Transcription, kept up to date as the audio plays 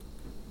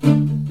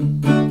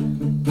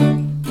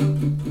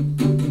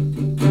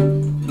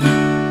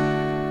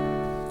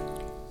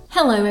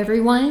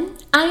everyone.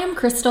 I am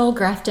Crystal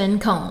Grafton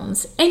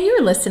Combs, and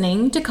you're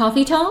listening to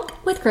Coffee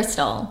Talk with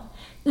Crystal.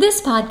 This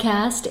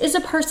podcast is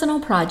a personal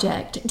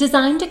project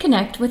designed to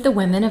connect with the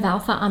women of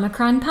Alpha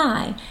Omicron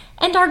Pi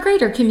and our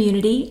greater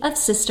community of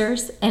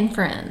sisters and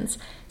friends.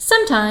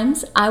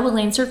 Sometimes I will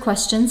answer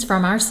questions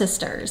from our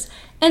sisters,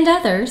 and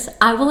others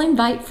I will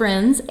invite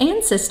friends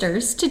and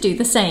sisters to do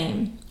the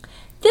same.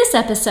 This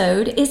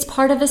episode is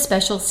part of a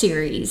special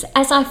series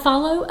as I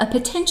follow a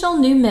potential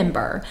new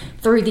member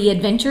through the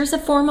adventures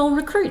of formal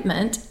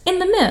recruitment in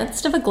the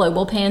midst of a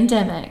global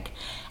pandemic.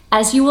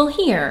 As you will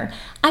hear,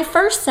 I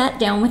first sat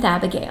down with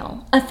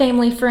Abigail, a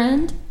family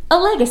friend, a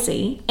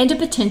legacy, and a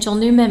potential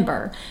new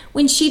member,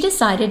 when she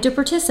decided to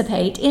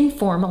participate in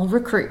formal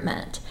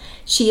recruitment.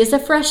 She is a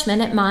freshman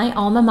at my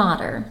alma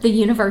mater, the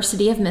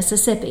University of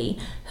Mississippi,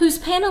 whose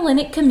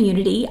Panhellenic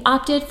community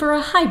opted for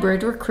a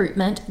hybrid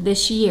recruitment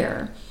this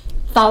year.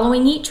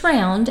 Following each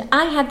round,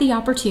 I had the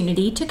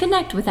opportunity to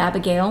connect with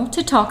Abigail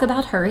to talk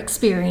about her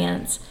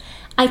experience.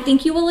 I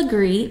think you will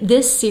agree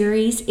this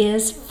series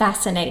is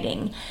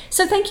fascinating.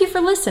 So thank you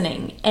for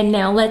listening. And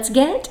now let's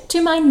get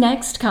to my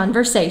next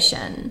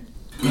conversation.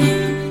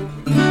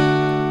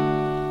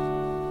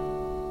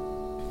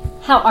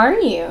 How are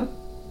you?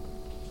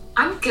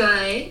 I'm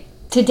good.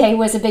 Today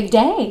was a big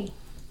day.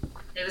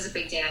 It was a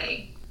big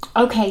day.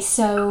 Okay,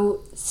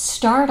 so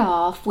start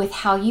off with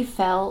how you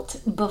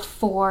felt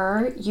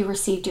before you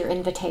received your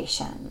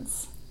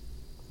invitations.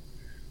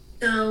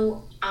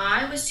 So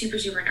I was super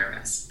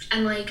nervous.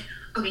 And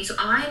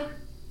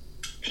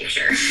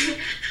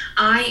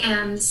I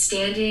am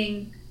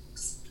sitting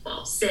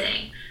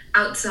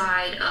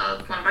outside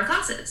of one of my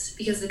classes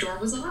because the door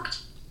was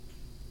locked.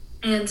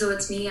 And so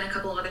it's me and a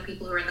couple of other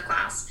people who are in the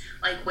class,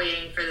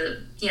 waiting for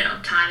the,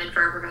 time and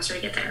for our professor to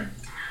get there.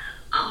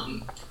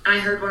 And I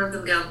heard one of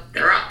them go,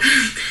 "They're up."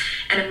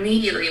 And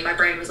immediately my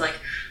brain was like,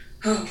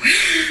 oh.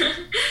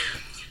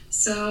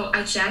 So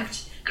I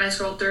checked and I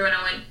scrolled through and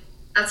I went,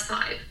 "That's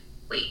 5.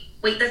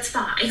 Wait, that's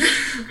 5.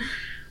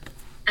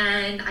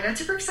 And I got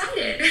super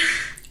excited.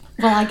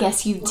 Well, I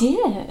guess you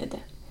did.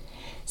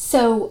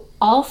 So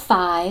all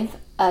 5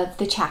 of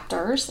the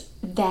chapters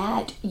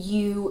that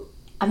you,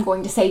 I'm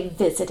going to say,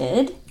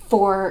 visited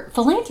for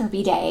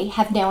Philanthropy Day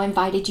have now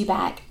invited you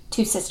back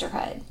to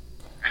Sisterhood.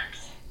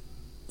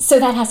 So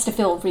that has to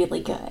feel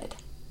really good.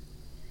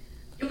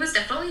 It was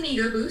definitely an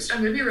ego boost.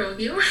 I'm going to be real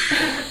with you.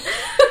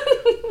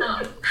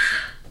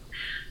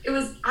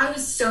 I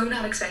was so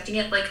not expecting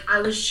it. I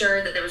was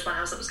sure that there was one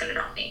house that was going to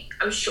drop me.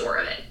 I was sure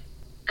of it.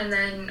 And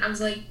then I was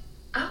like,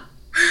 oh.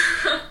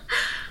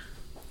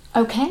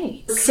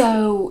 Okay.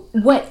 So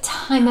what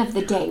time of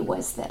the day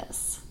was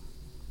this?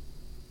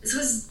 This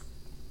was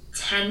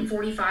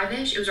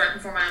 10:45-ish. It was right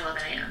before my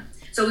 11 a.m.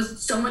 So it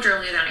was so much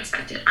earlier than I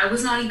expected. I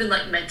was not even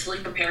mentally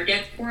prepared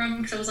yet for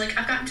him because I was like,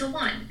 I've got until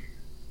 1.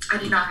 I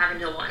did not have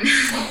until 1.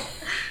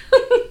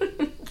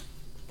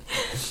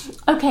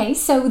 Okay,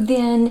 so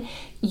then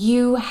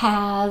you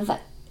have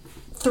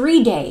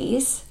 3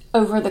 days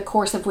over the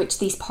course of which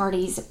these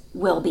parties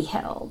will be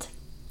held.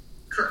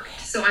 Correct.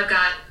 So I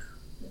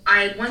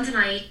had 1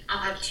 tonight, I'll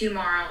have 2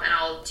 tomorrow, and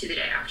I'll 2 the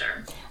day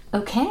after.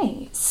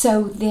 Okay,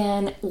 so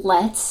then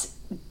let's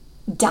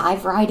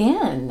dive right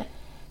in.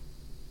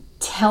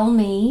 Tell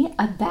me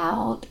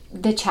about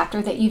the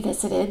chapter that you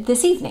visited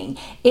this evening.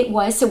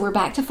 So we're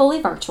back to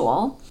fully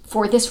virtual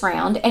for this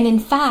round. And in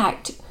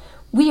fact,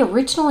 we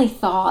originally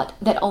thought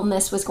that Ole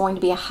Miss was going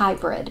to be a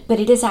hybrid, but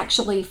it is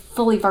actually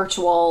fully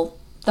virtual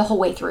the whole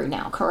way through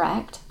now,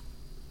 correct?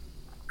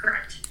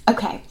 Correct.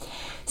 Okay.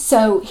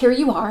 So here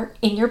you are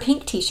in your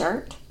pink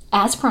t-shirt,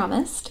 as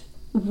promised.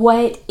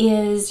 What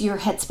is your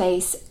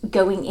headspace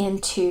going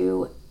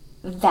into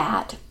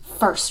that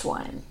first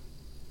one?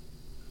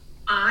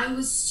 I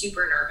was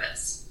super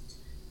nervous.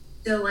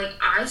 So,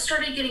 I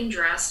started getting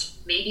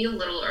dressed maybe a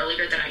little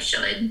earlier than I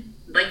should.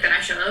 Than I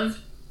should have.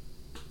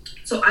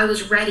 So I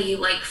was ready,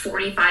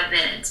 45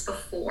 minutes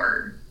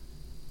before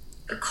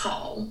the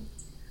call.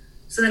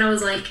 So then I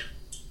was like,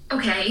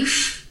 okay,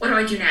 what do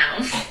I do now?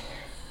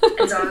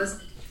 And so I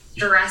was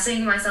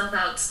stressing myself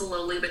out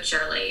slowly but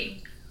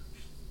surely.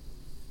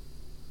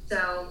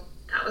 So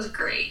that was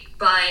great.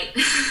 But,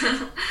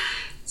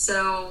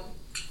 so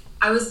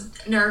I was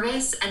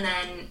nervous, and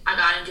then I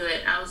got into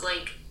it, and I was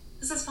like,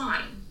 this is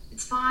fine.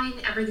 It's fine.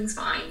 Everything's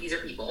fine. These are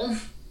people.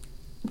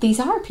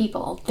 These are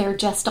people. They're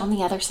just on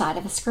the other side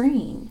of a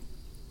screen.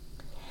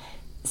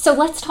 So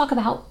let's talk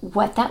about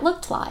what that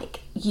looked like.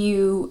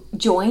 You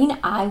join,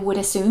 I would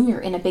assume you're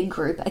in a big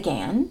group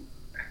again.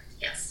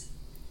 Yes.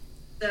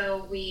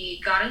 So we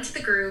got into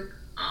the group.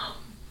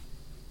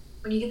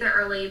 When you get there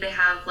early, they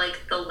have,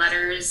 the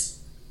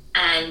letters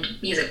and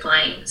music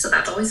playing, so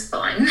that's always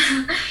fun.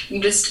 You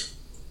just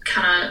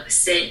kind of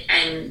sit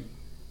and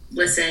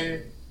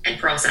listen and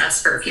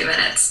process for a few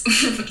minutes.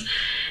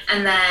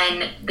 And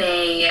then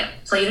they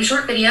played a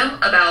short video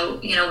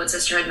about, what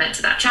Sisterhood meant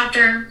to that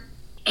chapter.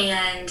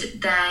 And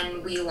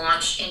then we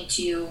launched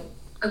into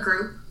a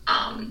group.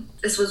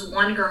 This was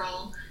one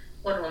girl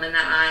one woman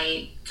that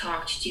I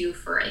talked to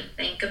for, I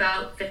think,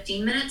 about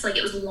 15 minutes. Like,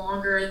 it was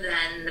longer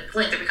than the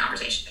philanthropy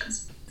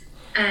conversations.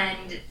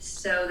 And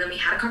so then we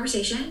had a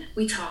conversation.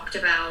 We talked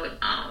about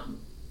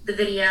the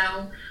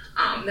video.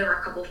 There were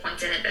a couple of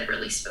points in it that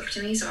really spoke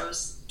to me, so I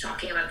was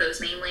talking about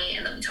those mainly,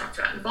 and then we talked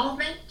about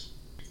involvement.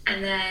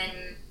 And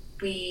then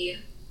we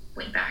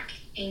went back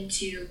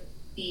into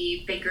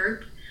the big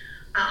group.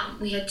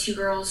 We had 2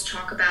 girls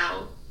talk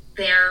about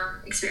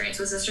their experience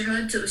with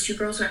Sisterhood. So it was 2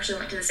 girls who actually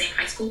went to the same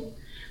high school,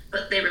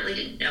 but they really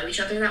didn't know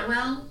each other that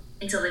well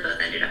until they both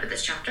ended up at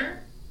this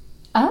chapter.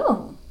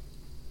 Oh.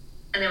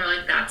 And they were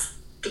like, that's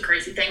the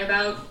crazy thing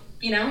about,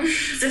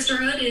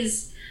 Sisterhood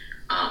is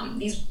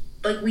these,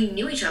 like, we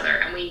knew each other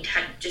and we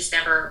had just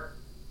never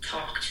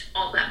talked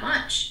all that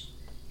much.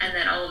 And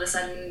then all of a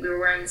sudden we were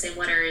wearing the same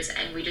letters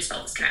and we just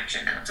felt this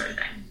connection and that sort of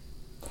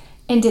thing.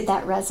 And did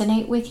that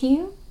resonate with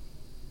you?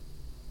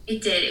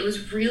 It did. It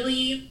was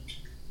really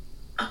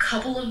a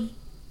couple of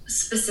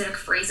specific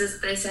phrases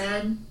that they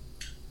said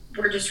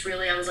were just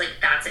really, I was like,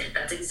 that's it.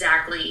 That's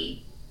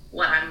exactly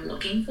what I'm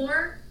looking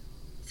for.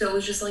 So it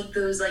was just like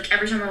those, like,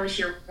 every time I would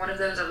hear one of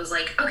those, I was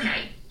like,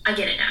 okay, I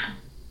get it now.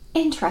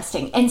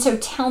 Interesting. And so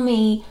tell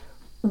me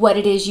what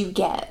it is you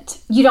get.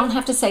 You don't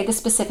have to say the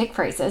specific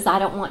phrases. I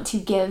don't want to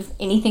give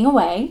anything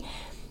away.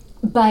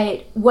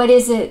 But what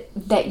is it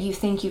that you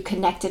think you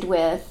connected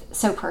with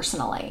so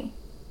personally?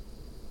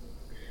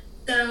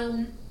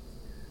 So,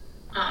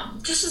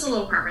 just as a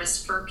little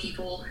preface for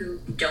people who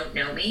don't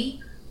know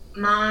me,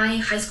 my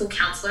high school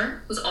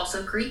counselor was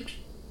also Greek.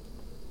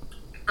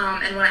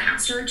 And when I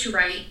asked her to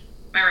write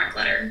my rec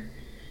letter,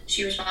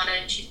 she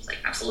responded, she was like,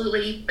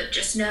 absolutely, but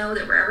just know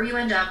that wherever you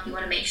end up, you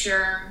want to make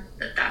sure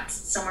that that's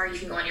somewhere you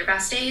can go on your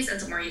best days and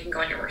somewhere you can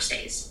go on your worst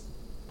days.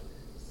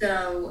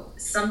 So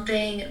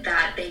something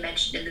that they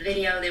mentioned in the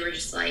video, they were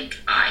just like,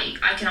 I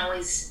can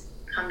always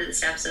come to the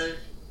steps of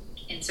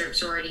insert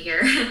sorority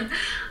here.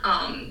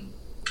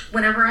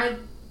 whenever I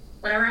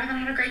haven't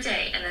had a great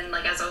day. And then,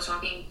 like, as I was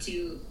talking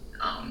to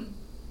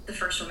the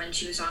first woman,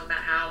 she was talking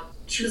about how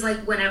she was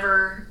like,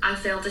 whenever I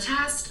failed a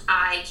test,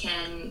 I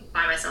can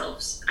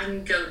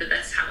go to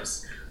this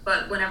house.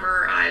 But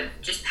whenever I've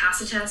just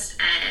passed a test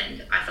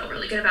and I felt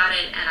really good about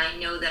it and I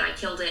know that I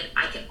killed it,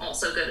 I can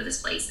also go to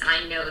this place and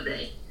I know that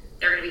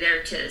they're going to be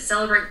there to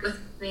celebrate with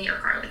me or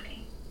cry with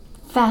me.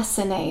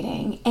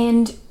 Fascinating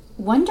and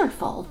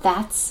wonderful.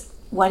 That's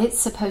what it's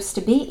supposed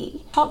to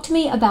be. Talk to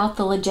me about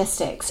the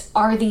logistics.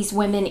 Are these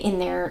women in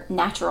their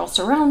natural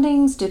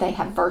surroundings? Do they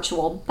have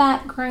virtual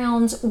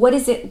backgrounds? What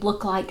does it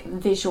look like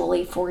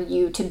visually for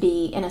you to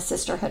be in a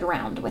sisterhood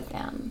round with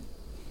them?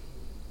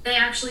 They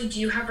actually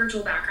do have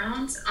virtual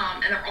backgrounds,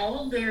 and they're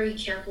all very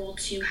careful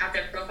to have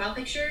their profile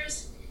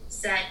pictures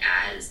set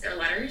as their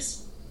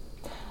letters.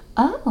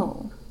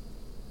 Oh.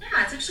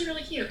 Yeah, it's actually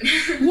really cute.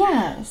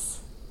 Yes.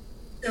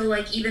 So,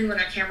 like, even when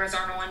their cameras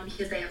aren't on,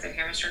 because they have their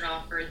cameras turned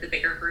off for the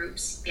bigger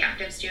groups, the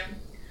actives do.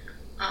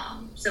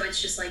 So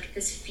it's just, like,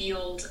 this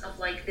field of,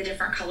 like, the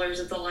different colors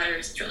of the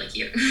letters. It's really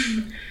cute.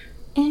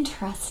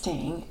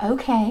 Interesting.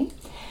 Okay.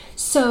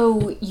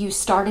 So you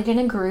started in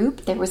a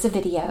group. There was a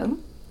video.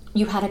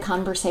 You had a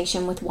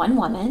conversation with one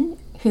woman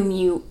whom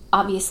you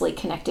obviously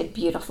connected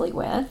beautifully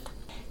with.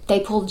 They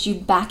pulled you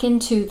back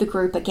into the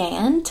group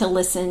again to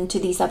listen to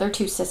these other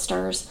 2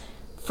 sisters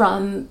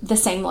from the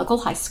same local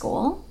high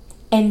school.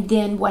 And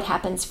then what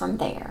happens from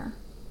there?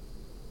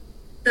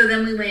 So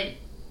then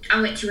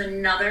I went to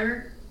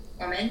another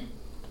woman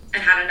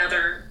and had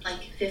another,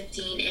 like,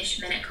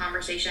 15-ish minute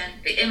conversation.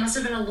 It must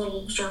have been a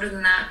little shorter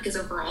than that because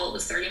overall it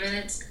was 30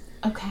 minutes.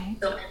 Okay.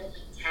 So it was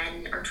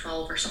like 10 or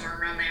 12 or somewhere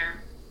around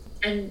there.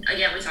 And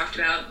again, we talked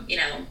about,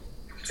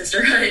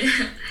 sisterhood.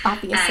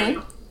 Obviously.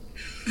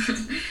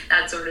 and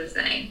that sort of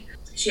thing.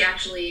 She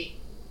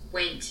actually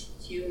went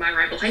to my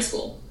rival high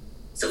school.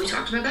 So we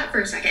talked about that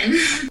for a second.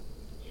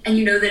 And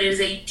you know that it is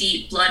a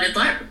deep-blooded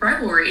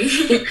rivalry.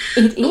 It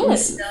but is. We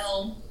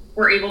still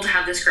were able to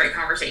have this great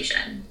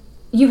conversation.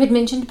 You had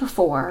mentioned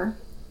before,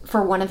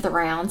 for one of the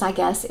rounds, I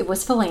guess it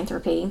was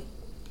philanthropy,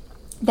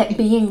 that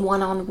being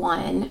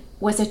one-on-one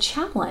was a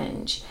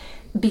challenge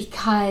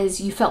because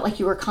you felt like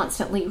you were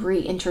constantly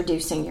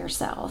reintroducing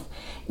yourself.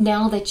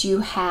 Now that you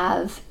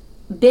have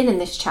been in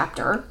this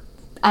chapter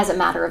as a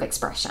matter of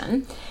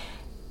expression,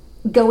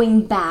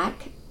 going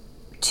back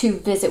to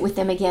visit with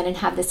them again and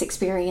have this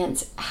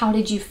experience, how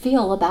did you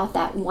feel about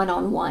that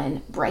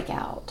one-on-one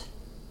breakout?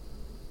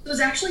 It was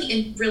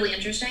actually really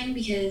interesting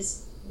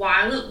because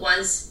while it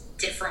was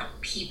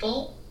different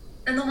people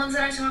than the ones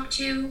that I talked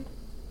to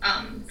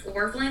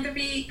for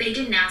philanthropy, they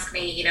didn't ask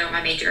me,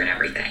 my major and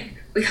everything.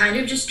 We kind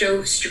of just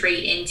dove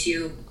straight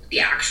into the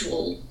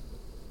actual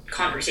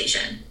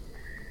conversation.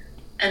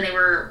 And they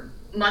were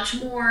much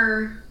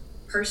more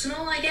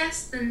personal, I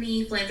guess, than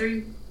the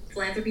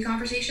philanthropy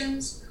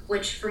conversations,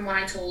 which from what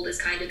I told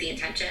is kind of the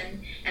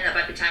intention, and that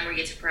by the time we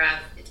get to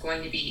prep, it's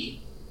going to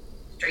be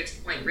straight to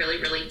the point,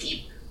 really, really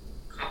deep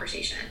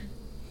conversation.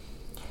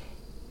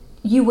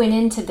 You went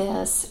into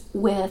this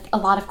with a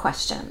lot of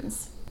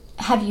questions.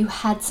 Have you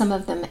had some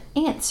of them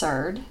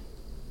answered?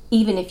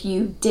 even if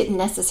you didn't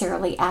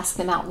necessarily ask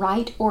them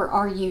outright, or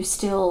are you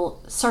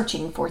still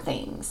searching for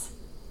things?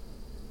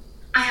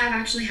 I have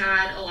actually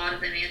had a lot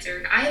of them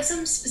answered. I have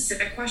some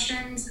specific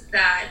questions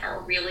that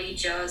are really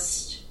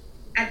just,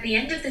 at the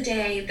end of the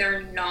day,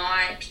 they're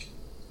not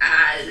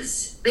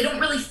they don't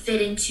really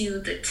fit into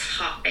the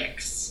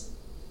topics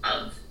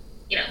of,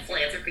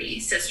 philanthropy,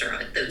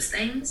 sisterhood, those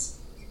things.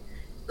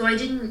 So I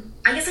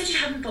guess I just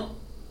haven't felt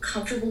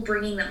comfortable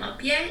bringing them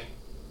up yet,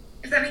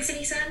 if that makes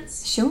any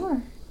sense.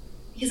 Sure.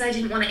 Because I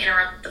didn't want to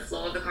interrupt the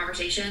flow of the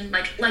conversation.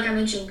 Like I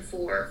mentioned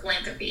for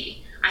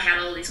philanthropy, I had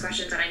all these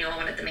questions and I knew I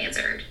wanted them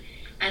answered.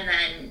 And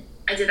then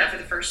I did that for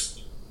the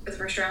first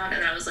round,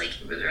 and then I was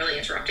like, it was really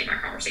interrupting my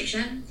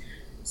conversation.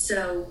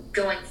 So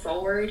going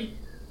forward,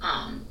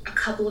 a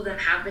couple of them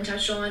have been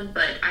touched on,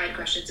 but I had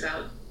questions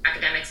about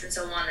academics and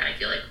so on that I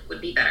feel like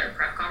would be better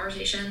prep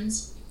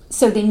conversations.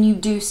 So then you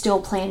do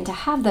still plan to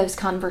have those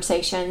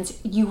conversations.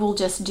 You will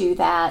just do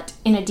that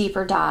in a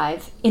deeper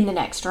dive in the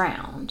next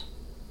round.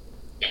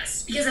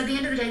 Yes, because at the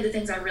end of the day, the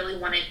things I really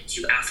wanted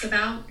to ask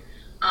about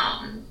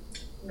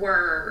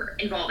were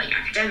involving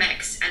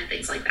academics and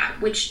things like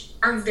that, which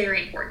are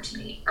very important to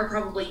me, are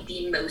probably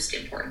the most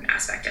important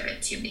aspect of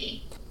it to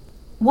me.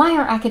 Why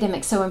are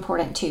academics so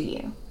important to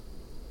you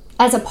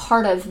as a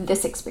part of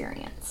this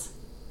experience?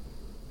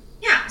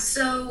 Yeah,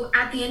 so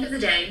at the end of the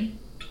day,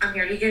 I'm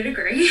here to get a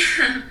degree.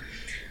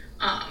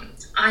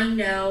 I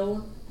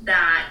know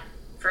that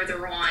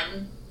further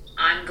on,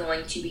 I'm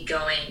going to be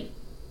going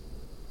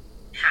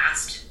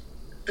past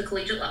the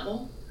collegiate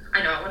level.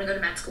 I know I want to go to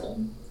med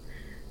school.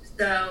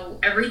 So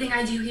everything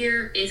I do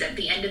here is at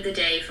the end of the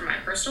day for my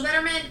personal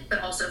betterment, but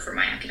also for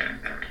my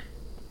academic betterment.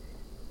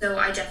 So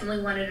I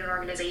definitely wanted an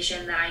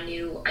organization that I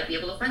knew I'd be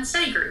able to fund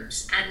study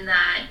groups and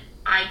that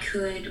I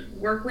could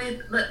work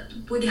with, but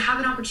would have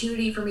an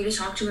opportunity for me to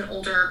talk to an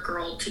older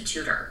girl to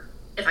tutor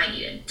if I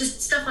needed.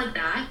 Just stuff like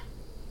that.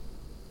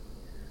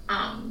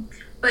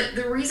 But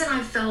the reason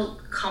I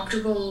felt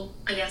comfortable,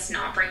 I guess,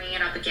 not bringing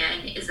it up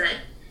again is that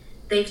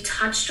they've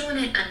touched on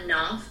it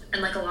enough,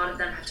 and like a lot of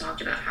them have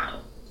talked about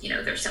how,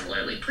 they're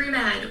similarly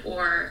pre-med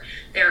or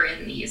they're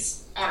in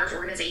these honors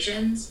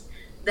organizations,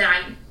 that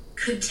I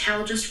could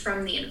tell just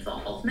from the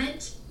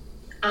involvement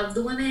of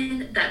the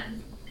women that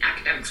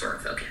academics were a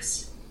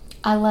focus.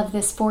 I love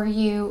this for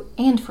you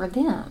and for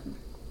them.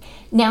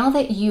 Now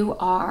that you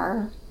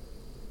are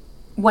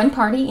one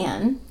party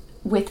in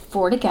with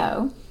 4 to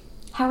go,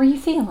 how are you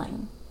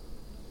feeling?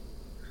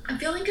 I'm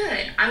feeling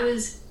good.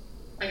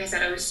 Like I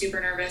said, I was super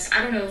nervous.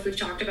 I don't know if we've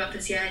talked about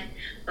this yet,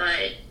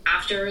 but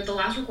after the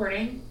last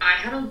recording, I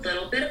had a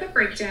little bit of a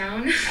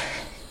breakdown.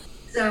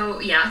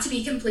 So yeah, to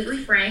be completely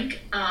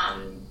frank,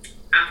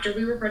 after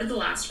we recorded the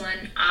last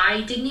one,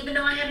 I didn't even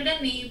know I had it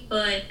in me,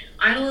 but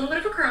I had a little bit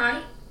of a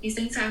cry. These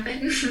things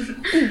happen.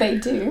 They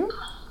do.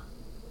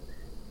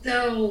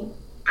 So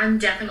I'm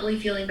definitely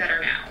feeling better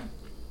now.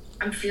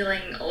 I'm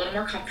feeling a little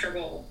more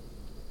comfortable.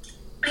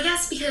 I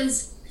guess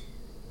because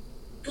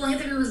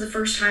philanthropy was the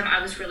first time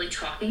I was really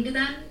talking to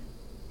them.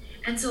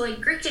 And so like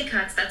Greek Day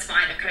cuts, that's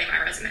fine, I'm cutting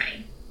my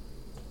resume.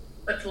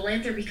 But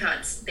philanthropy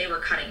cuts, they were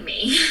cutting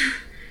me.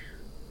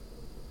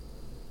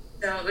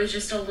 So it was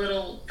just felt a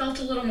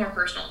little more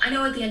personal. I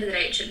know at the end of the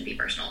day it shouldn't be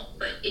personal,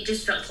 but it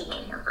just felt a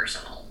little more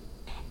personal.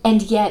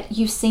 And yet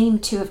you seem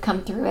to have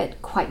come through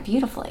it quite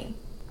beautifully.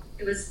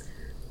 It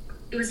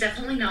was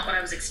definitely not what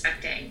I was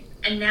expecting.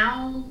 And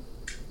now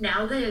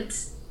that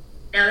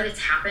it's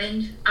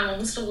happened, I'm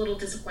almost a little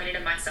disappointed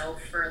in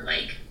myself for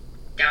like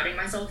doubting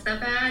myself that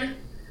bad.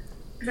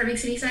 If that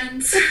makes any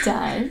sense. It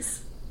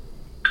does.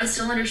 I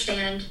still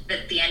understand that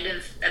at the end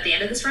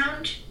of this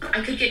round,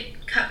 I could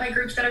get cut by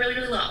groups that I really,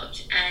 really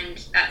loved, and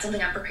that's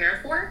something I'm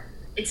prepared for.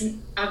 It's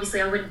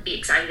obviously I wouldn't be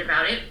excited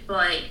about it,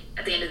 but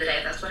at the end of the day,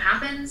 if that's what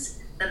happens,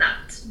 then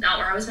that's not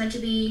where I was meant to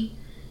be,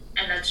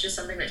 and that's just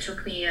something that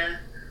took me a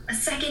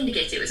second to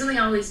get to. It's something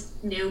I always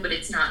knew, but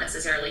it's not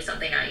necessarily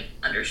something I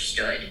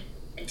understood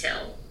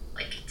until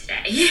like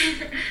today.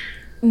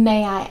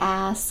 May I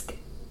ask,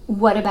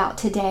 what about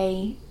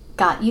today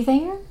got you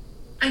there?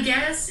 I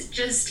guess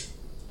just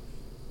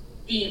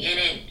being in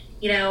it.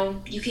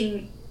 You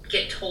can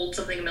get told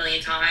something a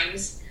million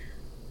times,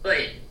 but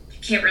you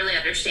can't really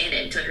understand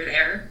it until you're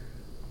there.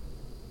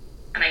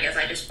 And I guess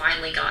I just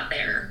finally got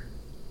there.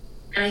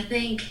 And I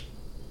think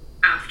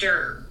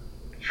after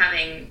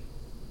having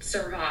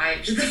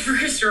survived the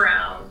first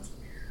round,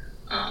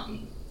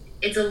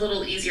 it's a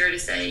little easier to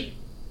say,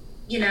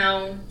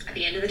 at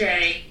the end of the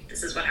day,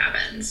 this is what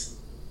happens.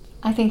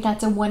 I think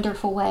that's a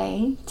wonderful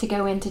way to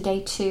go into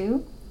day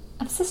 2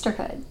 of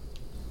Sisterhood.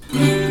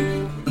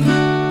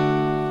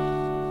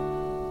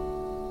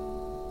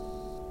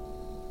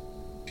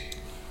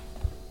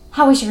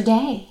 How was your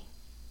day?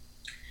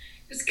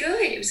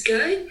 It was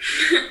good.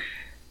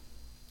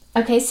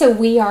 Okay, so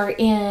we are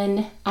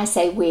in, I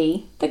say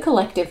we, the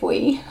collective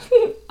we,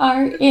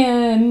 are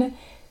in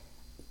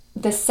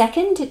the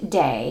second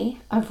day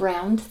of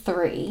round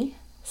 3,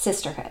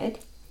 Sisterhood.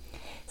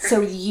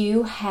 So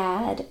you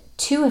had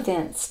 2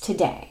 events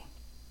today.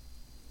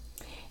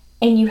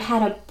 And you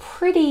had a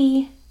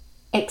pretty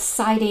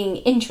exciting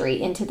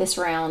entry into this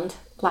round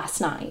last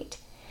night.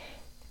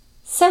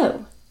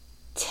 So,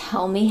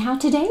 tell me how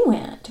today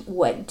went.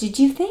 What did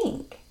you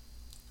think?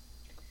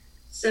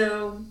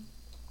 So,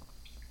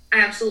 I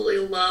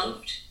absolutely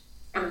loved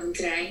one of them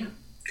today.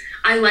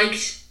 I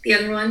liked the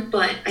other one,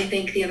 but I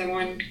think the other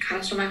one kind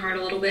of stole my heart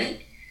a little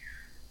bit.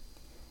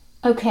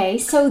 Okay,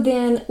 so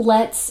then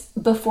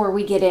before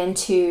we get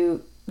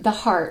into the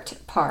heart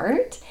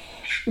part,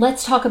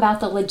 let's talk about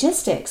the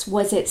logistics.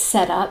 Was it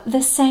set up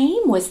the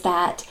same? Was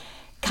that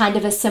kind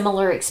of a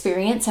similar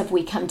experience of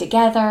we come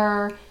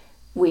together,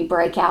 we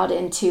break out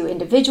into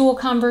individual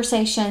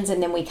conversations,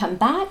 and then we come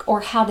back?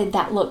 Or how did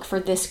that look for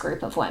this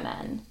group of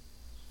women?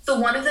 So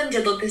one of them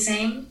did look the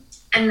same.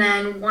 And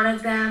then one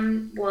of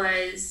them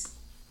was,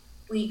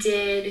 we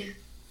did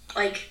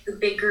like the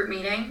big group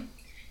meeting.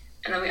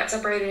 And then we got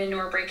separated into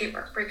our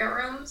breakout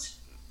rooms.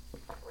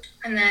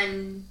 And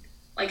then,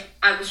 like,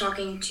 I was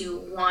talking to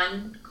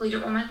one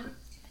collegiate woman,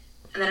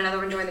 and then another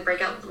one joined the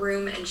breakout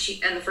room, and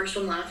the first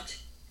one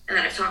left. And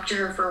then I talked to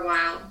her for a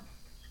while,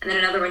 and then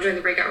another one joined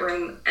the breakout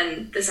room,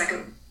 and the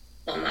second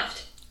one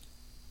left.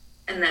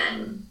 And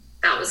then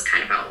that was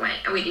kind of how it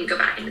went, and we didn't go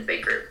back into the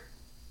big group.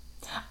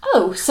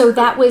 Oh, so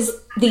that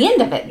was the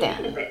end of it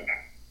then?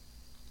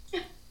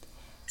 Yeah.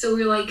 So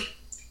we, like,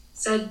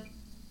 said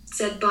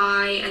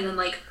bye, and then,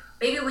 like,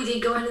 maybe we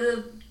did go into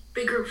the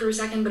big group for a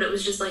second, but it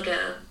was just like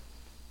a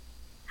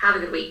have a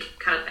good week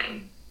kind of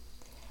thing.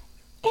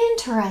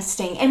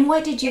 Interesting. And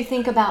what did you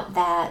think about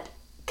that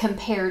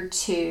compared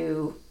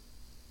to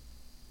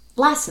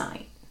last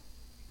night?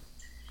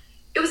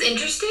 It was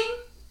interesting.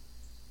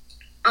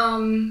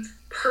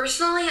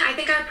 Personally, I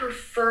think I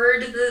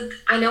preferred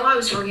I know I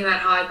was talking about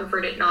how I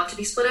preferred it not to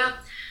be split up,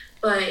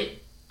 but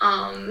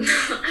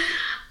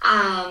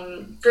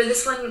for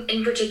this one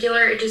in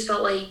particular, it just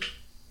felt like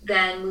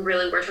then we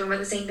really were talking about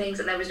the same things,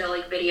 and there was no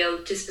like video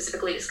to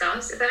specifically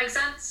discuss, if that makes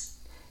sense.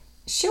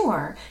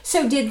 Sure.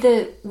 So did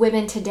the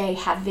women today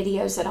have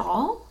videos at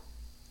all?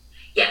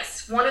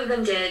 Yes, one of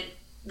them did.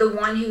 The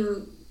one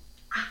who,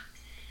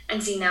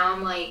 and see, now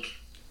I'm like,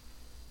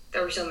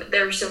 there have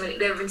been so many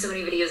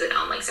videos that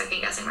now I'm like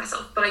second guessing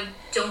myself, but I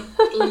don't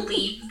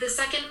believe the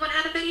second one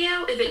had a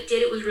video. If it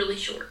did, it was really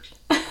short.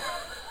 I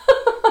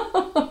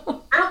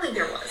don't think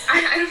there was.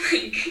 I don't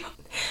think.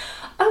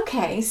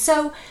 Okay,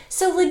 so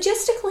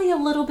logistically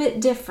a little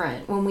bit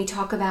different when we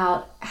talk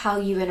about how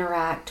you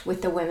interact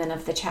with the women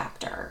of the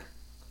chapter.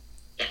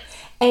 Yes.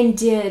 And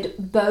did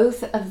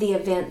both of the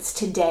events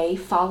today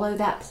follow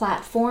that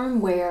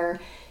platform where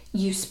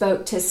you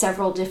spoke to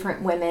several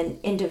different women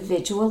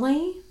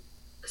individually?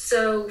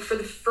 So for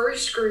the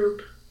first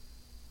group,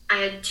 I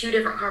had 2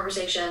 different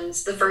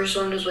conversations. The first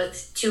one was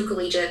with 2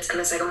 collegiates, and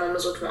the second one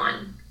was with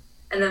 1.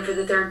 And then for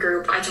the third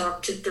group, I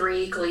talked to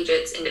 3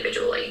 collegiates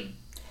individually.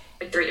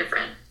 Like 3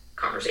 different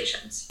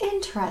conversations.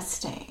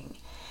 Interesting.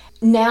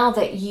 Now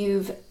that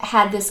you've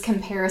had this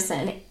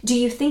comparison, do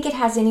you think it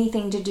has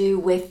anything to do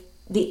with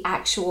the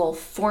actual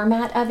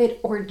format of it,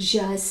 or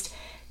just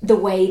the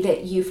way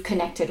that you've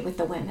connected with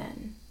the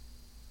women?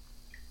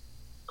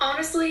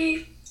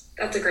 Honestly,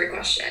 that's a great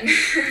question.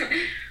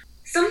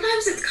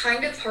 Sometimes it's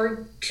kind of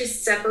hard to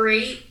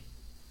separate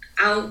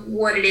out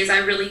what it is I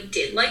really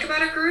did like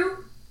about a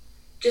group,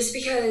 just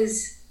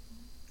because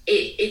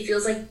it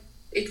feels like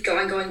it's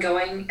going,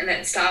 and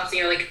then it stops, and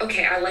you're like,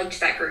 okay, I liked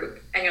that group.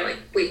 And you're like,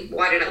 wait,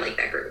 why did I like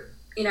that group?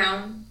 You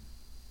know?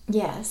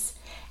 Yes.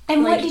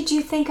 And what did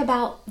you think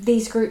about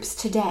these groups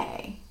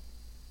today?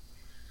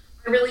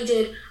 I really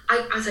did.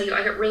 I'll tell you,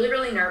 I got really,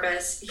 really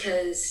nervous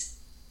because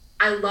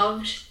I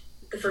loved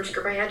the first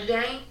group I had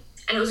today.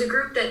 And it was a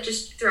group that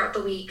just throughout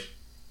the week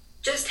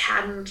just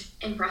hadn't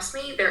impressed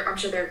me. I'm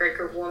sure they're a great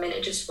group of women.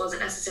 It just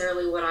wasn't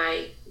necessarily what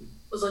I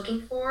was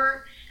looking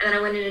for. And then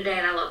I went in today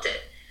and I loved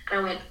it. And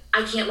I went,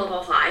 I can't love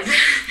all 5.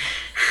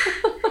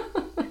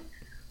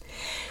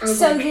 I was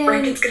like,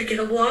 Frank, it's going to get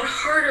a lot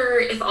harder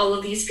if all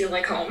of these feel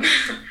like home.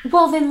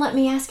 Well, then let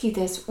me ask you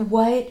this.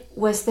 What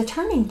was the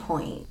turning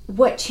point?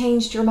 What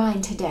changed your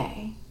mind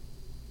today?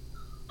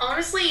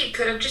 Honestly, it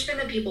could have just been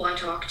the people I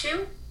talked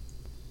to.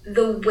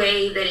 The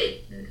way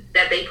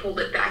that they pulled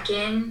it back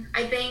in,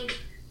 I think,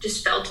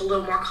 just felt a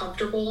little more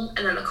comfortable.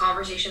 And then the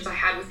conversations I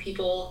had with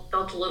people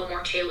felt a little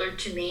more tailored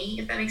to me,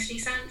 if that makes any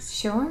sense.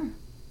 Sure.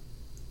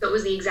 So it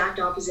was the exact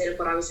opposite of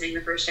what I was saying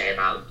the first day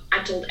about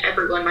I told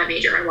everyone my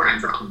major and where I'm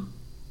from.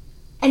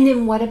 And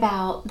then what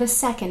about the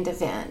second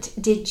event?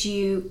 Did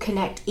you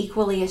connect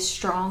equally as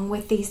strong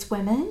with these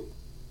women?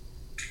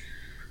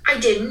 I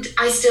didn't.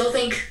 I still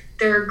think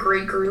they're a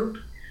great group,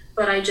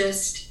 but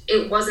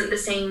it wasn't the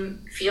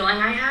same feeling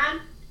I had.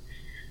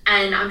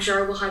 And I'm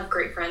sure I will have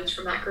great friends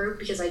from that group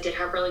because I did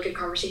have really good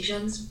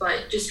conversations,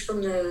 but just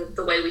from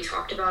the way we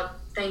talked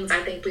about things,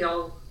 I think we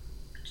all,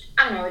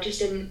 I don't know, it just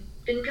didn't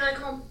feel like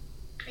home,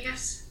 I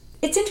guess.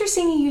 It's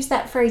interesting you use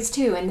that phrase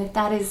too, and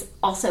that is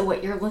also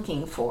what you're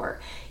looking for.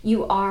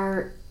 You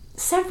are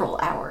several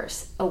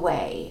hours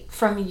away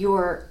from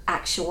your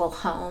actual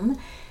home,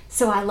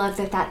 so I love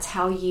that that's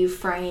how you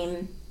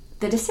frame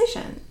the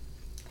decision.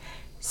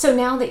 So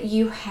now that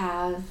you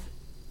have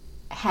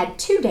had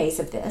 2 days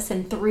of this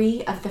and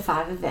 3 of the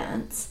 5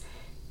 events.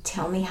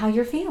 Tell me how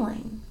you're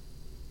feeling.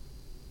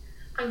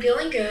 I'm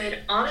feeling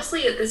good.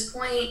 Honestly, at this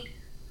point,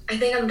 I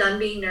think I'm done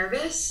being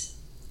nervous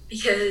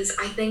because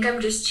I think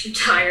I'm just too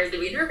tired to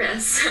be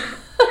nervous.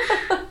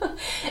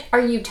 Are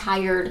you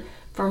tired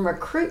from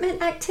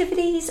recruitment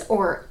activities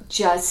or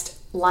just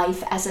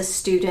life as a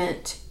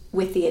student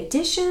with the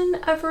addition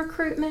of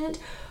recruitment,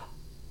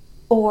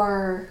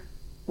 or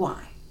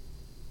why?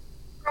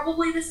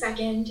 Probably the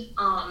second.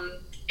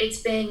 It's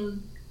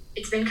been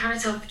kind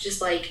of tough.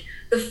 Just like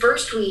the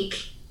first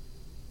week.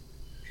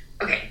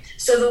 Okay,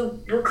 so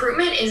the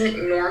recruitment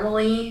isn't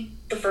normally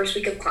the first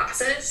week of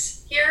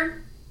classes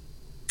here,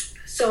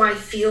 so I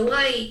feel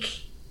like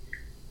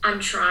I'm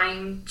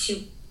trying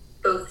to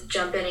both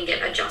jump in and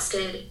get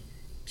adjusted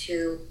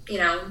to,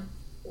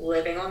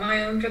 living on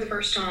my own for the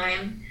first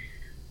time,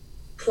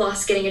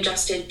 plus getting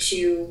adjusted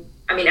to,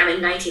 I'm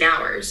in 19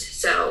 hours,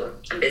 so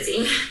I'm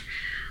busy.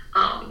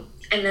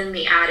 And then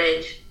the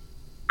added,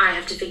 I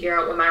have to figure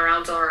out what my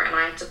rounds are, and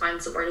I have to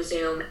find somewhere to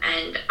Zoom,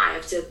 and I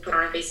have to put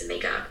on a face and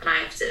makeup, and I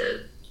have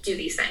to do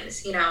these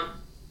things,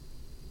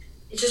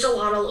 It's just a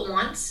lot all at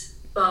once,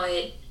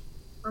 but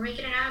we're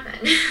making it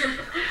happen.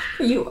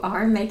 You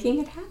are making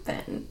it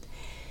happen.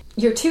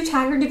 You're too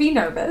tired to be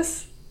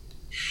nervous.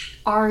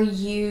 Are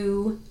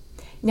you,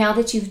 now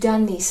that you've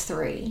done these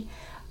 3,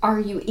 are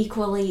you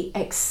equally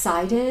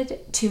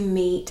excited to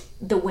meet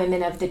the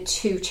women of the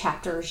 2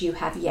 chapters you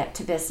have yet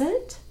to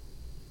visit?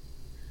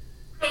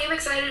 I am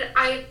excited.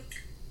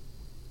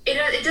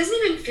 It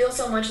doesn't even feel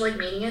so much like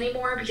meeting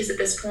anymore, because at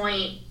this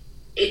point,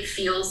 it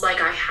feels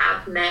like I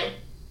have met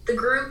the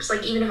groups.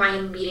 Like, even if I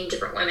am meeting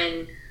different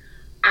women,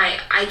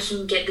 I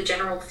can get the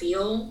general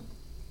feel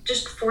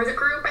just for the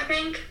group, I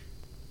think.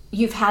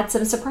 You've had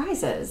some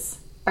surprises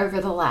over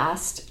the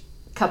last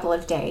couple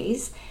of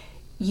days.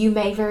 You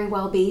may very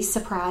well be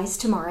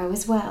surprised tomorrow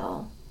as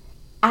well.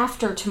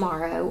 After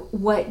tomorrow,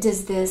 what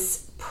does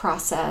this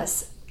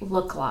process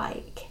look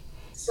like?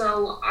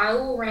 So I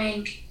will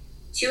rank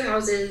 2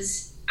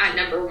 houses at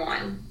number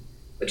 1,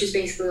 which is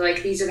basically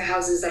like, these are the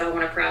houses that I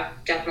want to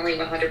prep, definitely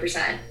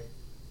 100%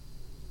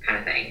 kind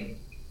of thing.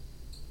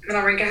 Then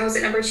I'll rank a house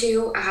at number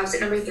 2, a house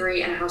at number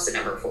 3, and a house at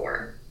number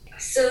 4.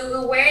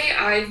 So the way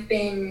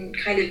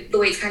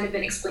it's kind of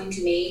been explained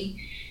to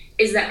me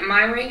is that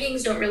my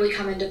rankings don't really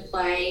come into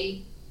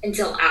play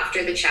until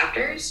after the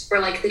chapters, where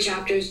like the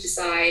chapters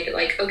decide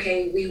like,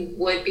 okay, we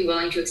would be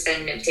willing to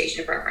extend an invitation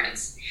of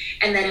preference.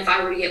 And then if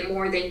I were to get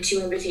more than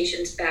 2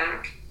 invitations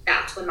back,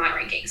 that's when my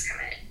rankings come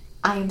in.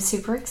 I am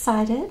super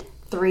excited.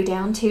 3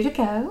 down, 2 to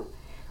go.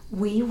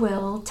 We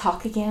will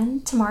talk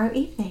again tomorrow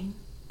evening.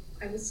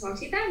 I will talk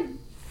to you then.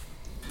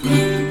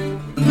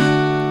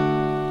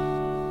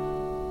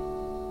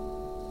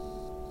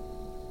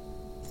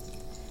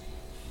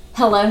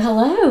 Hello,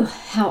 hello.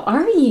 How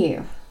are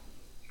you?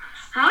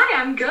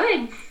 Hi, I'm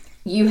good.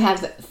 You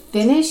have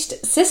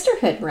finished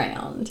Sisterhood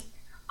round.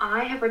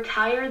 I have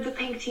retired the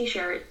pink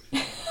t-shirt.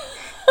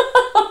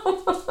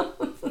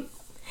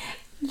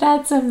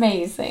 That's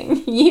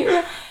amazing.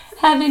 You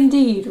have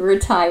indeed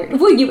retired.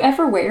 Will you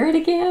ever wear it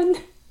again?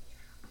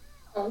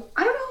 Oh,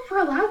 I don't know if we're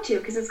allowed to,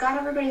 because it's got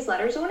everybody's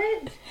letters on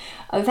it.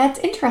 Oh, that's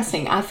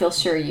interesting. I feel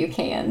sure you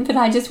can, but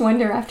I just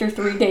wonder after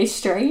 3 days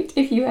straight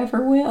if you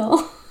ever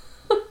will.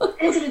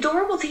 It's an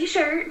adorable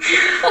t-shirt.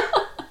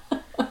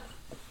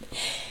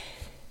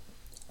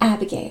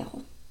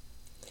 Abigail,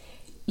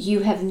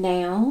 you have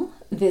now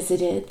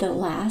visited the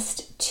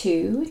last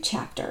 2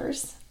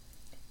 chapters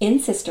in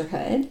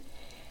Sisterhood.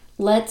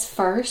 Let's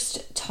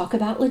first talk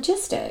about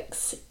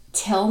logistics.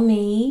 Tell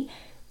me,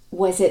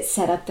 was it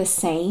set up the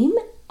same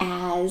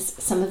as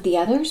some of the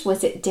others?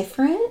 Was it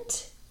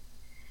different?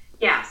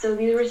 Yeah, so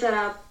these were set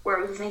up where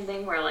it was the same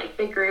thing, where like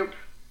big group,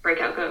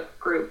 breakout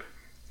group,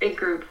 big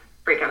group,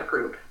 breakout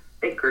group,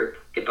 big group,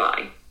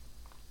 goodbye.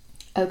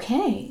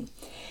 Okay.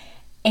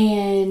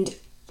 And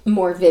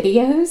more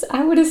videos,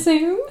 I would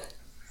assume?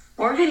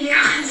 More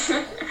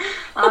videos.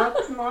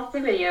 Lots and lots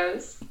of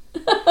videos.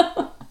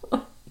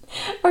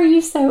 Are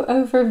you so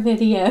over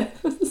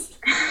videos?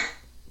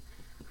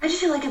 I just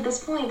feel like at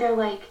this point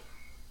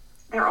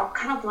they're all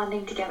kind of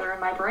blending together in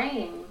my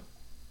brain.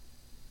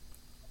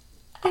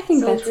 I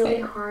think so that's it's really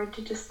fair. hard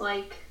to just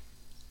like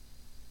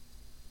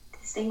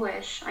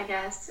distinguish, I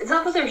guess. It's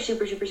not that they're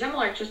super, super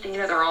similar, it's just,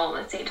 they're all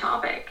on the same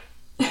topic.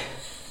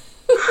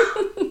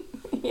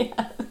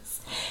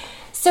 Yes.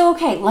 So,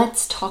 okay,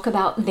 let's talk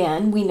about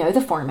then. We know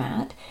the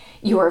format.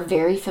 You are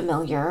very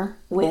familiar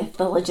with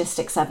the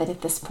logistics of it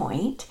at this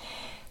point.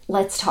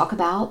 Let's talk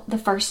about the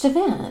first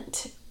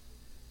event.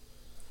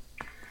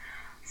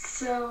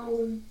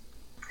 So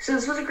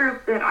this was a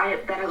group that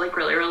had like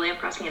really, really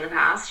impressed me in the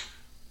past.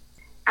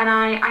 And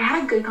I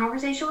had a good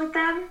conversation with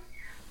them,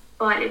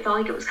 but it felt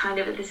like it was kind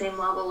of at the same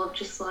level of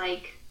just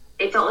like,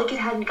 it felt like it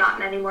hadn't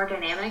gotten any more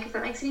dynamic, if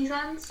that makes any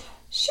sense.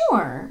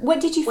 Sure. What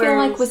did you feel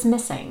like was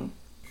missing?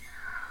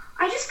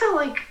 I just felt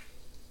like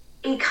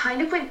it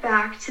kind of went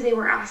back to they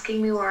were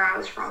asking me where I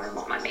was from and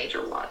what my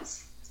major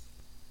was.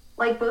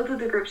 Like both of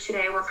the groups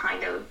today were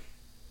kind of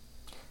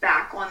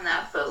back on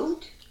that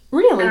vote.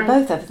 Really?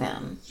 Both of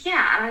them?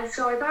 Yeah,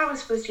 so I thought I was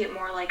supposed to get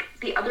more, like,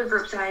 the other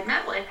groups that I had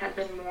met with had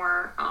been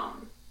more,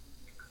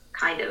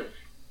 kind of,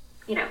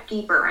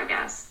 deeper, I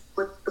guess,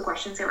 with the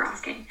questions they were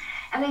asking.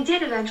 And they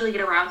did eventually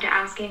get around to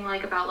asking,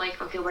 like, about,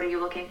 like, okay, what are you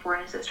looking for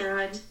in a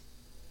sisterhood?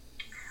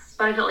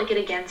 But I felt like it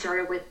again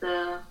started with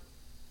I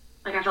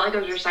felt like I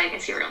was reciting a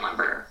serial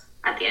number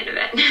at the end of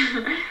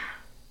it.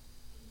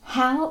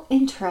 How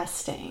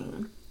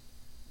interesting.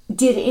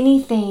 Did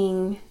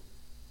anything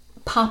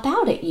pop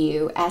out at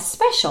you as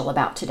special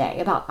about today,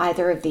 about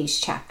either of these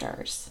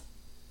chapters?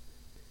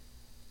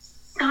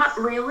 Not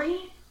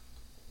really.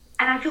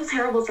 And I feel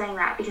terrible saying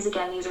that because,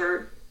 again, these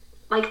are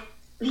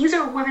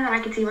women that I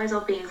could see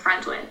myself being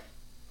friends with.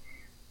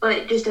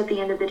 But just at the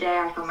end of the day,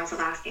 I found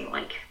myself asking,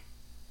 like,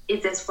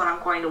 is this what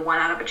I'm going to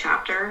want out of a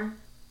chapter?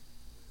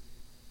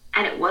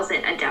 And it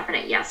wasn't a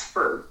definite yes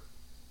for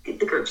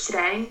the groups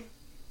today.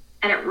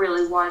 And it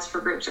really was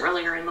for groups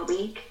earlier in the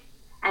week.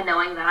 And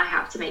knowing that I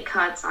have to make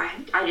cuts, I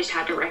just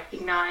had to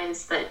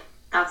recognize that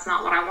that's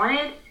not what I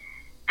wanted.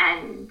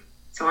 And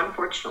so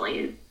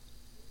unfortunately,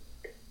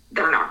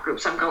 they're not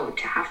groups I'm going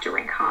to have to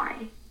rank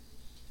high.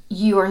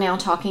 You are now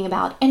talking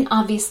about, and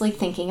obviously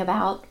thinking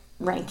about,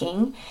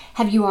 ranking.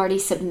 Have you already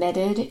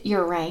submitted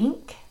your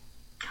rank?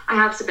 I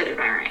have submitted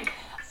my rank.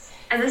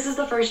 And this is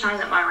the first time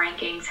that my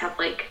rankings have,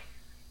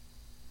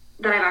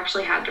 that I've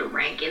actually had to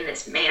rank in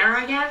this manner,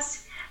 I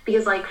guess.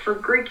 Because, for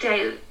Greek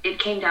Day, it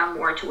came down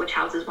more to which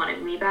houses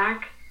wanted me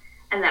back.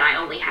 And then I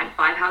only had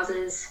 5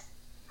 houses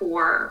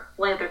for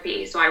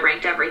philanthropy, so I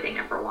ranked everything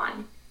number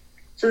 1.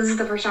 So this is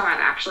the first time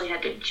I've actually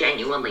had to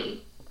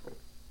genuinely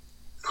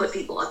put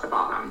people at the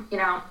bottom,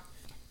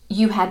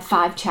 You had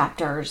 5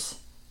 chapters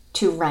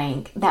to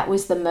rank. That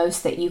was the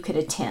most that you could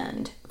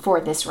attend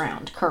for this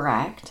round,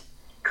 correct?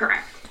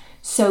 Correct.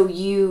 So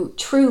you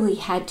truly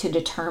had to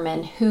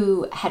determine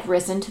who had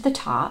risen to the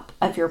top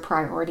of your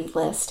priority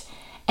list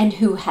and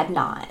who had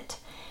not.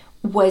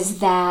 Was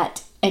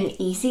that an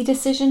easy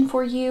decision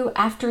for you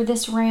after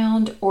this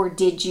round, or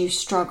did you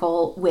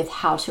struggle with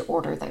how to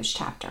order those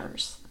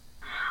chapters?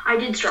 I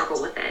did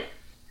struggle with it.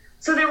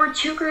 So there were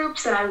 2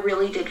 groups that I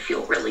really did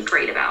feel really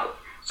great about.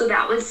 So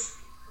that was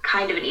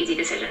kind of an easy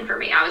decision for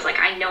me. I was like,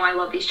 I know I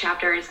love these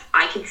chapters.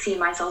 I can see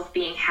myself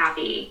being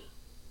happy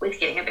with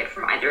getting a bit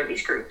from either of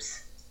these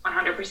groups.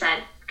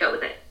 100% go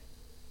with it.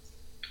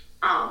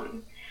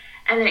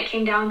 And then it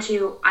came down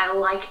to, I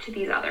liked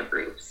these other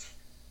groups,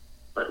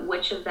 but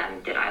which of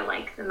them did I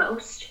like the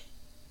most?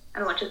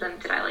 And which of them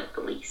did I like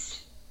the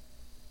least?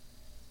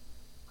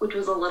 Which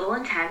was a little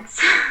intense,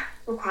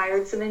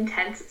 required some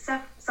intense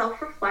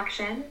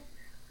self-reflection,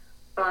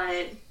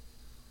 but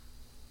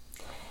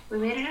we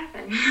made it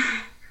happen.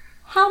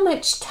 How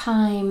much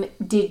time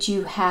did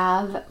you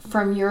have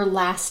from your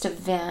last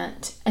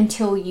event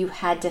until you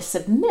had to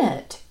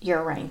submit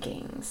your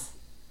rankings?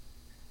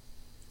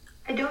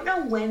 I don't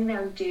know when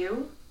they're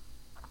due.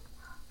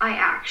 I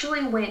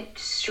actually went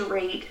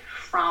straight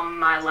from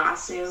my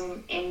last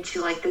Zoom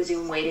into the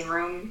Zoom waiting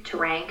room to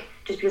rank,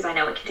 just because I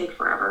know it can take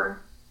forever.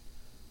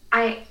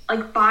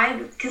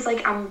 Because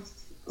I'm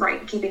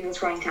keeping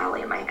this running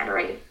tally in my head,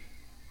 right?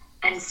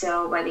 And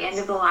so by the end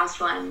of the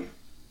last one,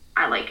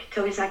 I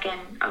took a second.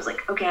 I was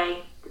like,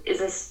 okay,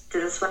 does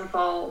this one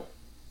fall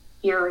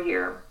here or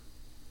here?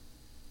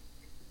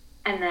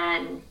 And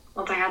then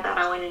once I had that,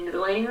 I went into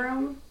the waiting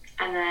room,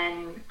 and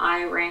then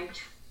I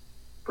ranked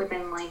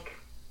within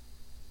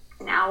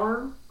an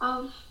hour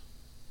of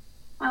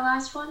my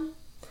last one.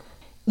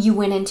 You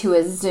went into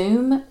a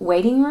Zoom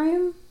waiting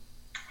room?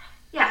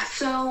 Yeah,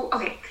 so,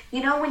 okay,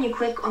 when you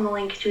click on the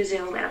link to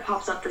Zoom and it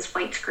pops up this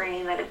white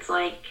screen that it's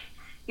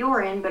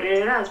you're in, but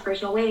it is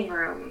personal waiting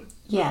room.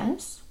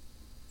 Yes.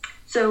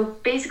 So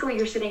basically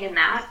you're sitting in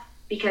that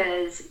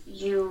because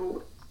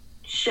you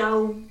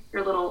show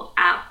your little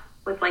app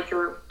with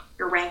your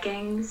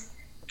rankings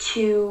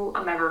to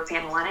a member of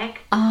Panhellenic.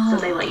 So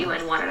they let you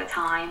in one at a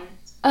time.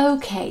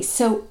 Okay,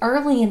 so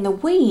early in the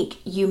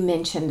week you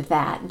mentioned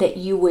that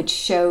you would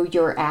show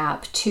your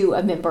app to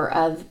a member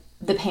of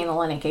the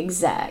Panhellenic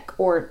exec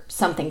or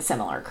something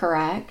similar,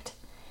 correct?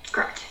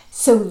 Correct.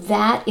 So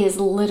that is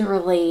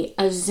literally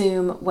a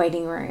Zoom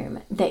waiting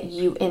room that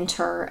you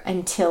enter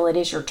until it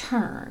is your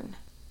turn.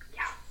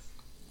 Yeah.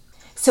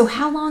 So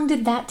how long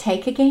did that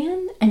take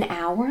again? An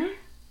hour?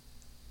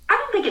 I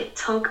don't think it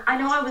took. I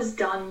know I was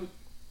done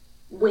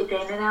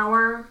within an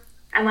hour.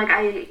 And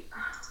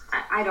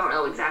I don't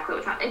know exactly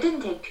what time. It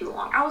didn't take too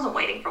long. I wasn't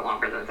waiting for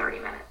longer than 30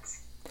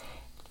 minutes.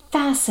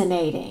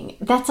 Fascinating.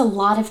 That's a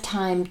lot of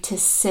time to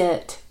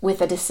sit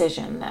with a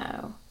decision,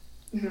 though.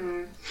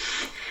 Mm-hmm.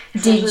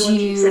 Did when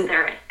you sit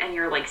there and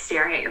you're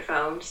staring at your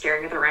phone,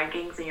 staring at the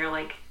rankings, and you're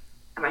like,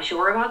 am I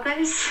sure about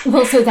this?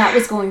 Well, so that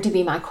was going to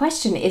be my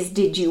question is,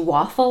 did you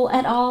waffle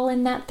at all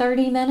in that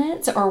 30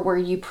 minutes, or were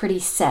you pretty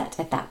set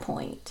at that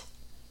point?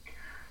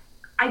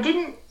 I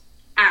didn't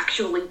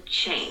actually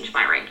change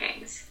my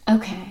rankings.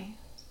 Okay.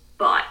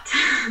 But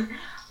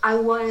I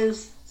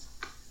was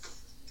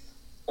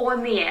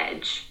on the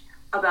edge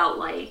about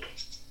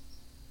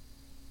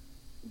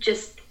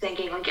just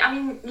thinking, like, I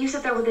mean, you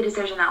sit there with a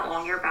decision that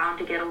long, you're bound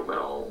to get a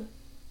little,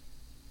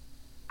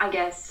 I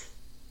guess,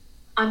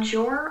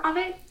 unsure of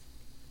it.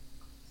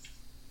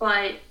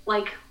 But,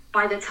 like,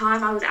 by the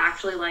time I was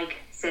actually, like,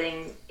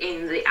 sitting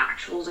in the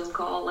actual Zoom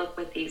call, like,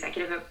 with the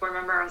executive board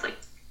member, I was like,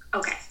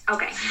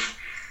 okay,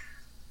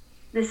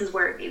 this is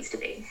where it needs to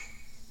be.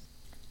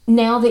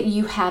 Now that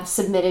you have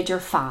submitted your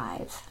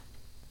 5,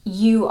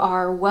 you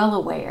are well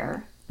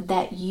aware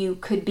that you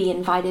could be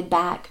invited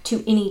back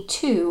to any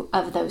 2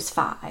 of those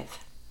 5.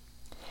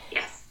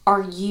 Yes.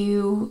 Are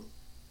you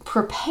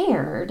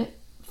prepared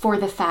for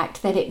the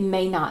fact that it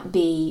may not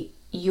be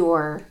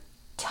your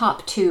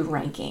top 2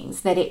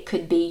 rankings, that it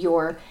could be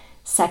your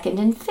 2nd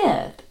and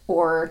 5th,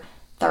 or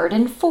 3rd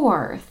and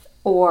 4th,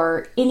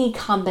 or any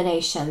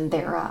combination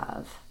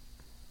thereof?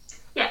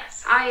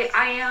 Yes, I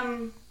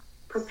am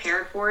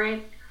prepared for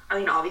it. I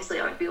mean, obviously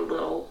I would be a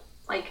little,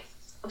 like,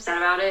 upset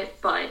about it,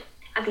 but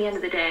at the end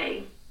of the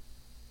day,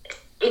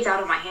 it's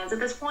out of my hands at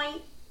this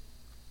point.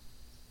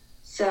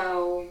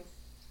 So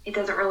it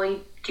doesn't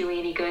really do me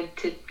any good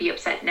to be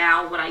upset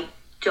now when I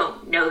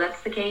don't know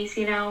that's the case,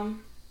 you know?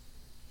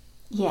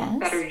 Yes.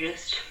 Better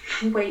just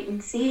wait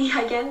and see,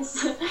 I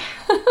guess.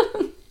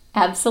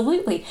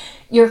 Absolutely.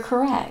 You're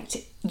correct.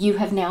 You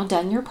have now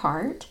done your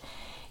part.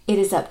 It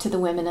is up to the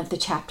women of the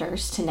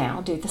chapters to now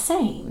do the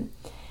same.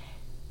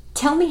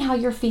 Tell me how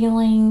you're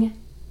feeling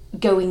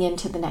going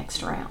into the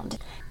next round.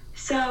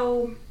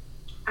 So,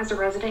 as a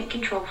resident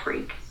control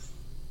freak,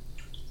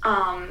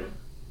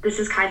 this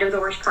is kind of the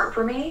worst part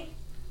for me.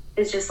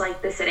 It's just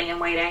like the sitting and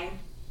waiting.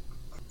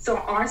 So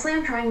honestly,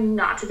 I'm trying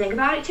not to think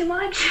about it too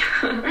much.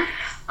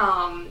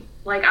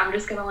 Like, I'm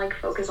just gonna, like,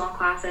 focus on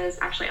classes.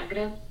 Actually, I'm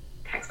gonna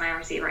text my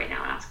RC right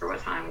now and ask her what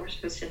time we're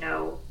supposed to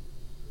know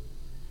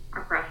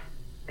our prep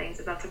things,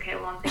 if that's okay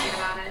while I'm thinking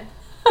about it.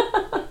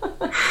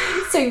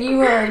 So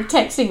you are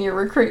texting your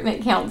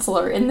recruitment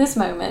counselor in this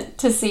moment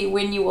to see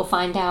when you will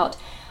find out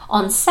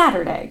on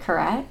Saturday,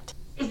 correct?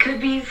 It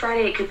could be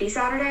Friday, it could be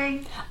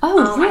Saturday.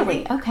 Oh,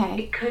 really?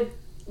 Okay. It could,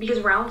 because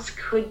rounds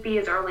could be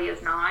as early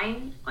as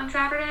 9 on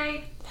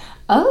Saturday.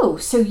 Oh,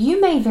 so you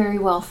may very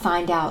well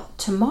find out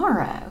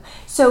tomorrow.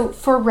 So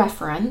for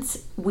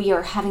reference, we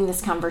are having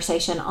this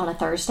conversation on a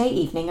Thursday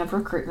evening of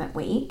recruitment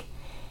week.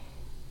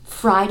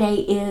 Friday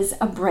is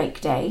a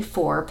break day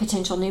for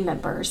potential new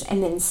members,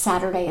 and then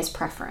Saturday is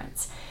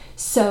preference.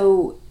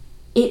 So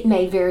it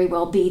may very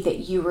well be that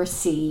you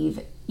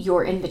receive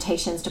your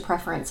invitations to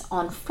preference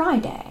on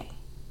Friday.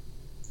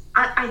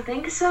 I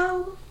think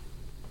so.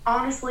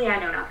 Honestly, I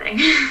know nothing.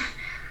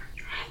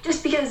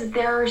 Just because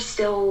there are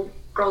still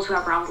girls who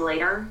have rounds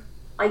later.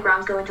 Like,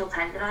 rounds go until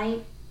 10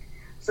 tonight.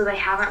 So they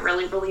haven't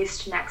really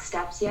released next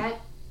steps yet.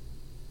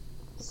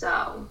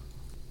 So,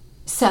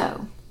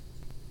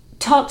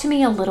 talk to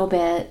me a little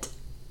bit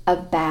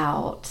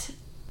about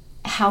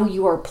how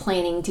you are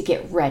planning to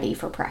get ready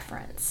for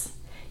preference.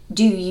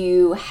 Do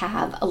you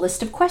have a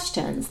list of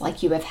questions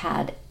like you have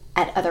had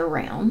at other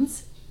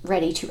rounds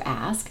ready to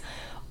ask?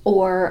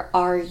 Or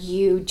are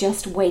you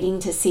just waiting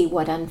to see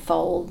what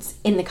unfolds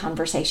in the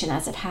conversation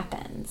as it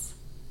happens?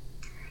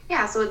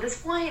 yeah, so at this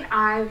point,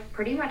 I've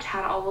pretty much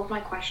had all of my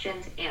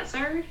questions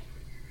answered.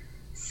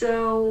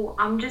 So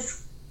I'm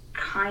just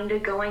kind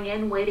of going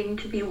in waiting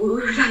to be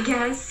wooed, I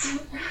guess.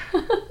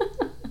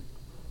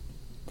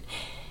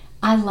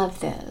 I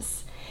love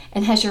this.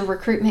 And has your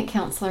recruitment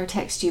counselor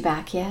texted you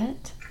back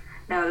yet?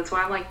 No, that's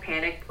why I'm like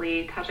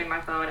panically touching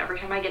my phone. Every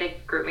time I get a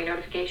group me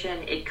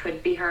notification, it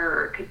could be her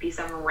or it could be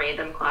some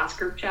random class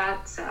group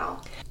chat, so.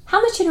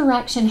 How much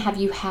interaction have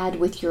you had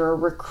with your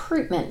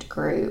recruitment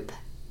group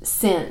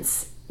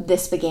since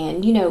this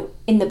began? You know,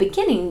 in the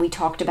beginning, we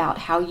talked about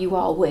how you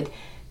all would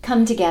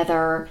come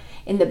together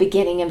in the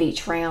beginning of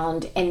each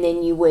round, and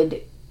then you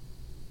would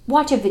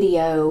watch a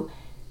video,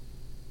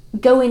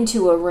 go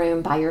into a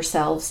room by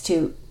yourselves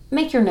to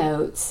make your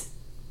notes,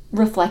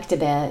 reflect a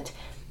bit,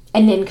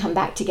 and then come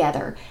back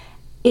together.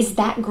 Is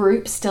that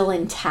group still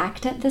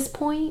intact at this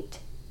point?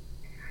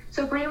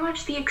 So pretty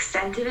much the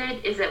extent of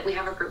it is that we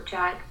have a group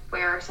chat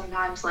where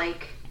sometimes,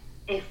 like,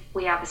 if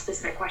we have a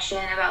specific question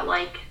about,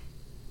 like,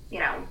 you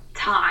know,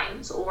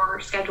 times or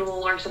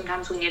schedule, or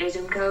sometimes we need a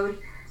Zoom code,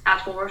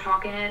 that's when we're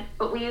talking it.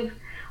 But we've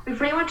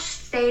pretty much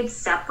stayed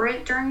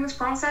separate during this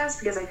process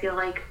because I feel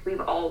like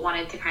we've all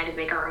wanted to kind of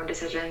make our own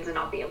decisions and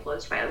not be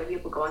influenced by other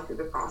people going through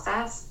the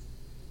process.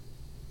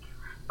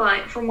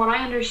 But from what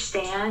I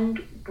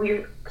understand,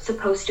 we're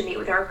supposed to meet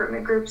with our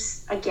recruitment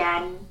groups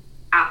again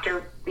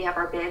after we have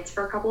our bids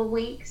for a couple of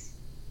weeks,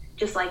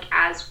 just like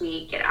as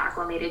we get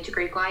acclimated to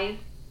Greek life.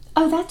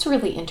 Oh, that's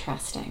really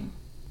interesting.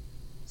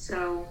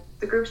 So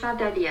the group's not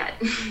dead yet.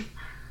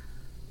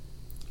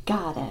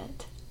 Got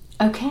it.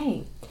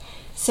 Okay.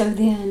 So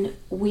then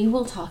we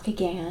will talk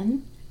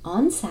again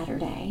on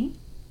Saturday.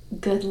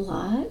 Good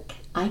luck.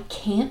 I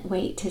can't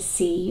wait to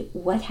see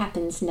what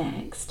happens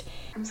next.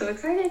 I'm so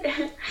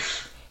excited.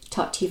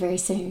 Talk to you very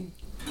soon.